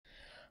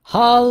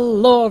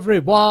Hello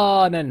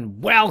everyone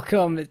and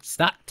welcome. It's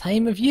that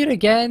time of year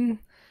again.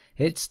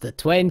 It's the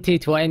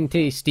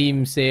 2020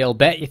 Steam sale.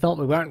 Bet you thought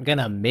we weren't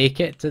gonna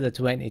make it to the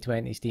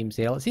 2020 Steam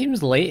sale. It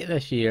seems late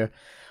this year.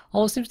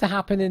 Always seems to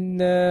happen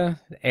in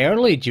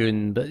early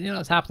June, but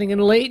it's happening in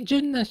late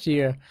June this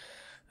year.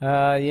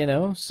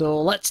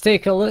 So let's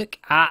take a look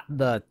at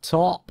the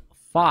top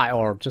five,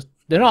 or just,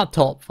 they're not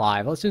top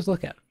five. Let's just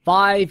look at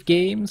 5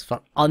 games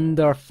for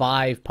under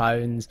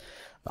 £5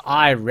 that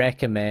I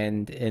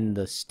recommend in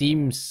the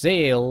Steam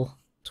sale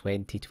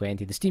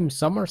 2020, the Steam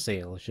summer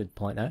sale, I should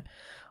point out,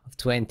 of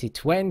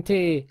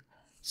 2020.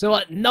 So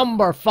at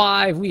number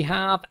 5 we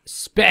have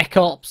Spec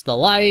Ops: The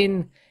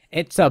Line.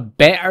 It's a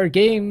better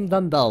game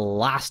than The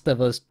Last of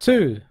Us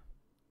 2.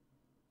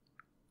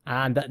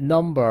 And at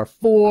number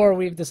 4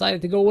 we've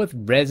decided to go with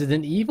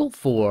Resident Evil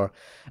 4.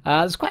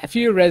 There's quite a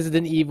few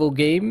Resident Evil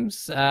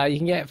games. You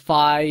can get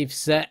 5,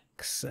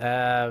 6.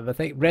 I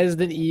think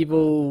Resident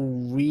Evil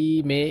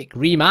Remake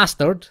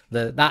Remastered,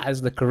 that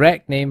is the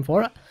correct name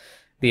for it.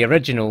 The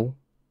original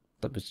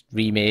that was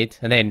remade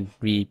and then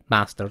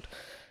remastered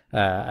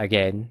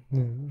again.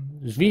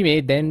 It was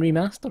remade then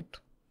remastered.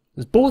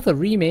 There's both a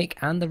remake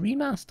and a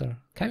remaster.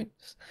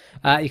 Counts.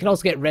 You can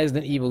also get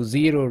Resident Evil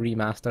 0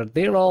 remastered.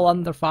 They're all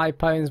under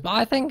 £5, but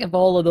I think of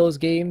all of those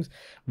games,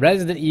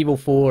 Resident Evil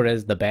 4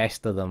 is the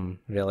best of them,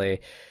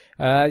 really.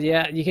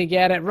 Yeah, you can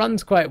get it.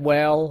 Runs quite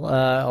well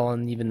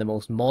on even the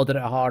most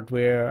moderate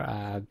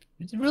hardware.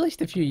 It was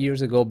released a few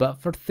years ago, but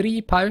for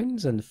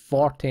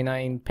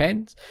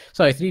 £3.49,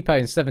 sorry,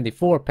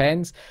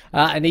 £3.74.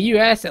 In the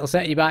US, it'll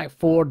set you back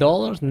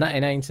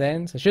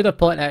 $4.99. I should have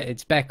pointed out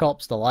it's Spec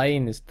Ops: The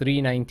Line is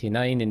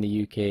 $3.99 in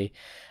the UK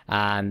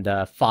and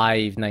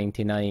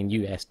 $5.99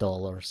 US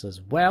dollars as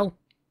well.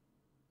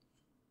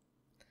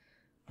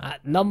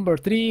 At number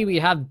 3, we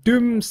have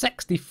Doom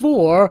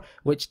 64,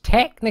 which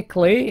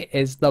technically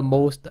is the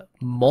most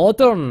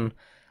modern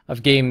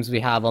of games we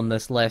have on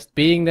this list,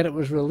 being that it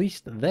was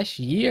released this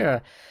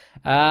year.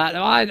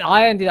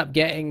 I ended up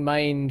getting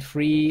mine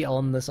free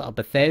on the sort of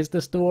Bethesda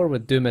store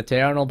with Doom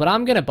Eternal, but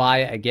I'm going to buy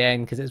it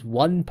again because it's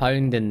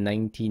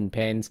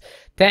 £1.19.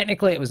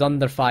 Technically, it was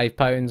under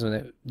 £5 when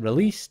it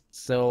released,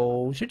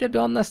 so should it be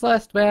on this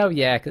list? Well,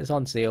 yeah, because it's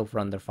on sale for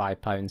under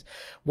 £5.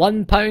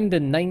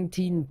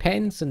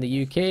 £1.19 in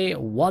the UK,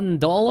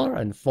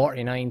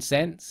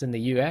 $1.49 in the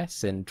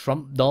US in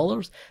Trump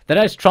dollars.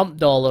 There is Trump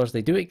dollars,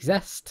 they do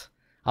exist.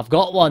 I've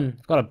got one.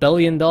 I've got a $1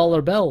 billion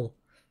bill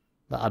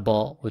that I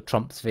bought with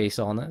Trump's face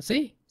on it.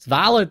 See? It's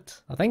valid.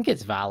 I think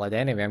it's valid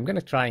anyway. I'm going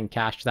to try and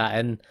cash that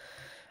in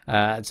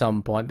at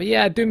some point. But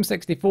yeah, Doom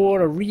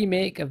 64, a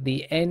remake of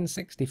the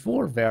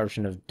N64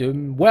 version of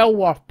Doom. Well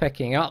worth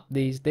picking up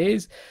these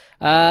days.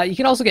 You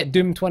can also get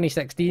Doom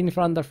 2016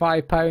 for under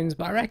 £5,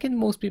 but I reckon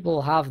most people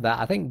will have that.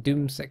 I think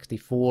Doom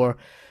 64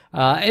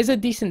 is a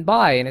decent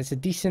buy, and it's a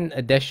decent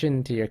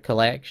addition to your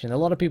collection. A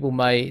lot of people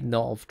might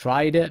not have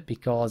tried it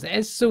because it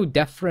is so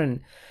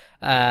different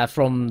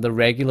from the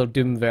regular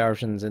Doom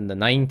versions in the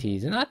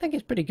 90s, and I think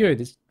it's pretty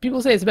good.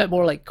 People say it's a bit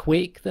more like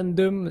Quake than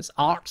Doom. Its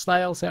art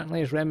style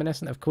certainly is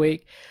reminiscent of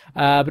Quake,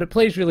 but it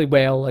plays really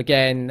well.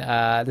 Again,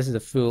 this is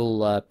a full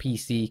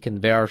PC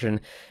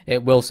conversion.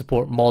 It will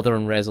support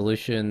modern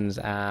resolutions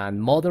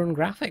and modern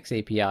graphics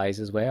APIs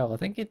as well. I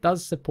think it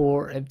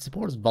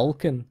supports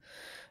Vulkan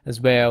as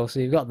well, so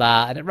you've got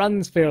that, and it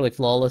runs fairly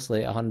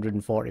flawlessly at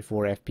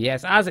 144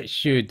 FPS, as it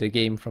should, a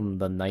game from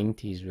the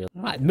 90s, really.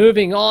 Right,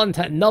 moving on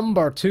to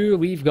number 2,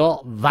 we've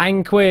got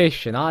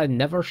Vanquish, and I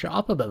never shut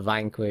up about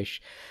Vanquish.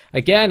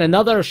 Again,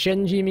 another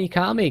Shinji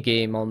Mikami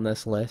game on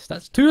this list.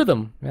 That's 2 of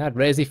them. We had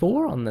Resi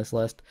 4 on this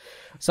list.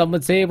 Some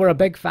would say we're a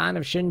big fan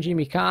of Shinji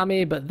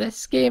Mikami, but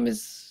this game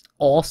is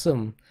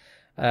awesome.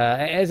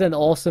 It is an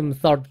awesome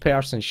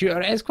third-person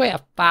shooter. It is quite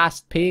a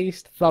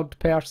fast-paced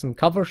third-person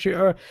cover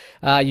shooter.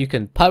 You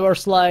can power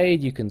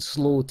slide, you can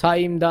slow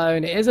time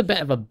down. It is a bit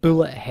of a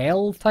bullet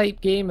hell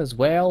type game as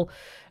well.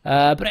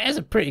 But it is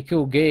a pretty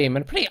cool game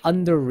and a pretty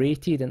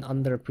underrated and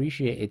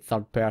underappreciated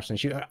third-person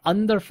shooter.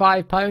 Under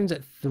 £5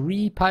 at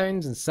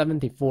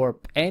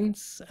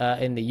 £3.74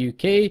 in the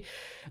UK.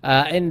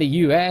 In the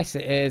US,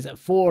 it is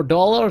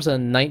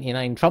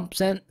 $4.99 Trump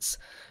cents.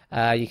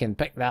 You can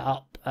pick that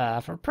up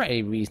for a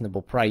pretty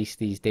reasonable price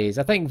these days.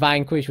 I think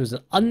Vanquish was an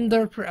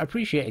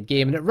underappreciated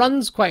game, and it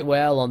runs quite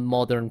well on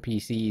modern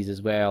PCs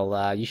as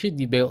well. You should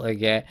be able to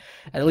get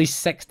at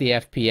least 60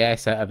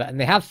 FPS out of it, and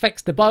they have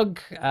fixed the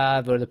bug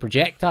where the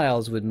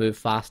projectiles would move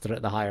faster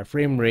at the higher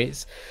frame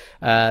rates.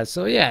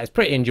 So yeah, it's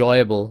pretty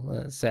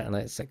enjoyable,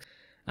 certainly at 6.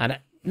 And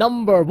at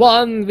number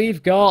 1,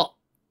 we've got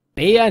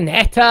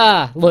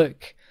Bayonetta.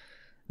 Look,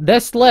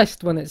 this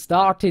list, when it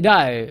started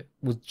out,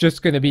 was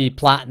just going to be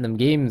Platinum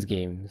Games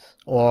games,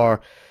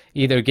 or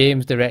either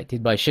games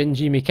directed by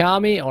Shinji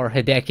Mikami or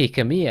Hideki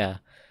Kamiya.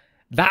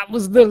 That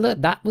was the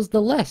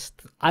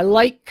list. I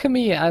like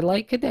Kamiya, I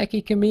like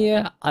Hideki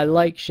Kamiya, I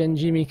like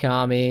Shinji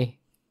Mikami,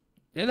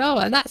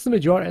 and that's the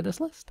majority of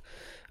this list.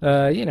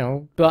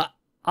 But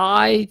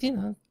I,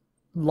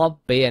 love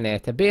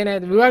Bayonetta.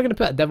 Bayonetta, we were going to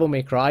put a Devil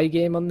May Cry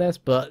game on this,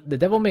 but the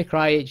Devil May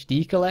Cry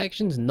HD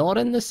collection's not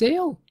in the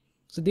sale.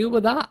 So deal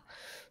with that.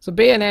 So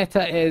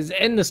Bayonetta is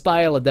in the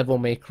style of Devil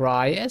May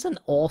Cry. It's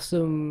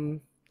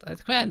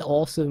it's quite an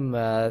awesome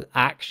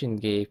action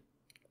game.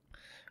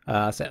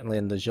 Certainly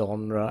in the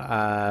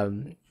genre.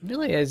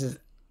 Really is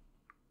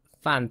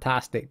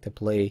fantastic to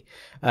play.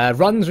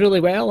 Runs really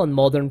well on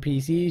modern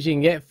PCs. You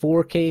can get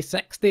 4K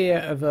 60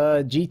 out of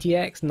a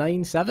GTX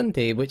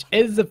 970, which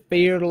is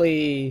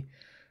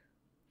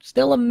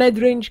still a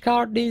mid-range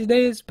card these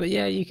days, but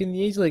yeah, you can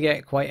easily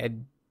get quite a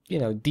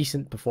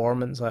decent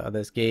performance out of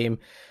this game.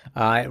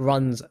 It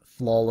runs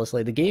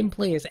flawlessly. The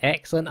gameplay is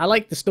excellent. I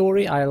like the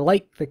story. I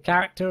like the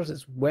characters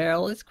as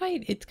well. It's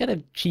kind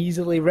of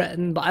cheesily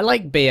written, but I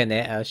like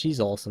Bayonetta. She's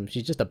awesome.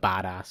 She's just a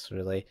badass,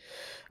 really.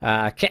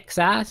 Kicks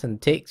ass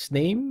and takes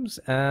names,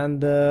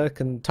 and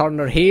can turn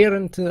her hair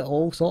into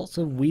all sorts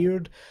of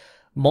weird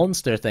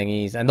monster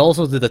thingies, and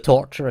also do the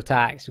torture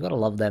attacks. You've got to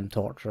love them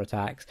torture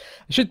attacks.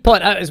 I should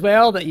point out as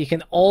well that you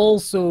can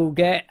also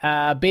get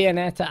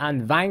Bayonetta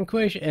and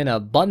Vanquish in a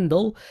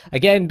bundle.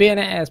 Again,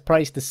 Bayonetta is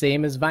priced the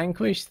same as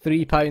Vanquish,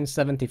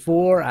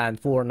 £3.74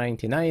 and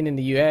 £4.99 in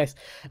the US.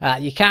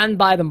 You can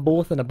buy them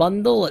both in a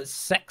bundle at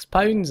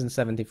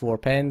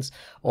 £6.74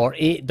 or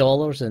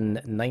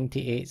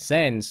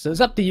 $8.98. So it's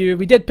up to you.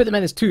 We did put them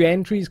in as 2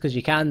 entries because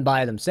you can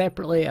buy them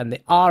separately, and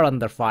they are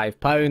under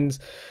 £5.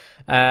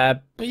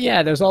 But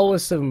yeah, there's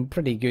always some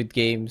pretty good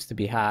games to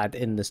be had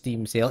in the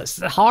Steam sale. It's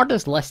the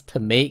hardest list to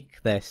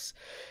make, this.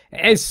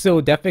 It is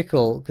so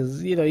difficult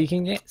because, you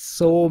can get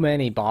so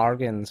many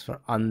bargains for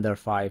under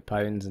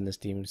 £5 in the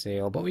Steam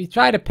sale. But we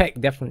try to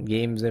pick different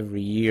games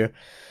every year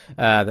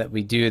that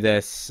we do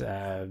this,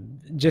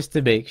 just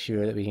to make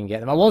sure that we can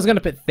get them. I was going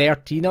to put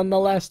 13 on the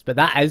list, but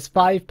that is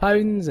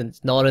 £5 and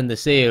it's not in the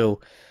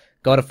sale.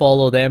 Gotta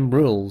follow them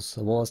rules.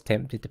 I was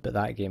tempted to put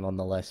that game on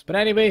the list. But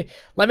anyway,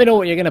 let me know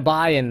what you're going to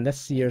buy in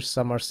this year's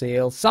summer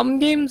sale. Some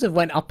games have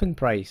went up in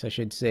price, I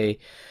should say.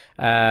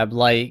 I've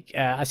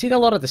seen a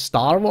lot of the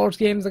Star Wars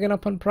games are going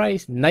up in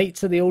price.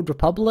 Knights of the Old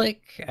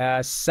Republic,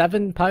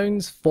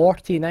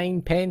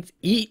 £7.49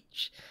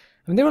 each.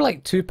 I mean, they were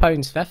like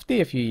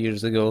 £2.50 a few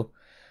years ago.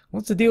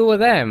 What's the deal with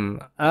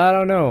them? I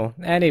don't know.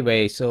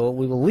 Anyway, so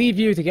we will leave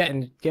you to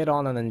get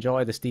on and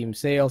enjoy the Steam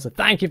sale. So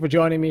thank you for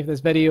joining me for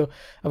this video.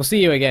 I will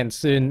see you again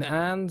soon,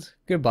 and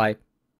goodbye.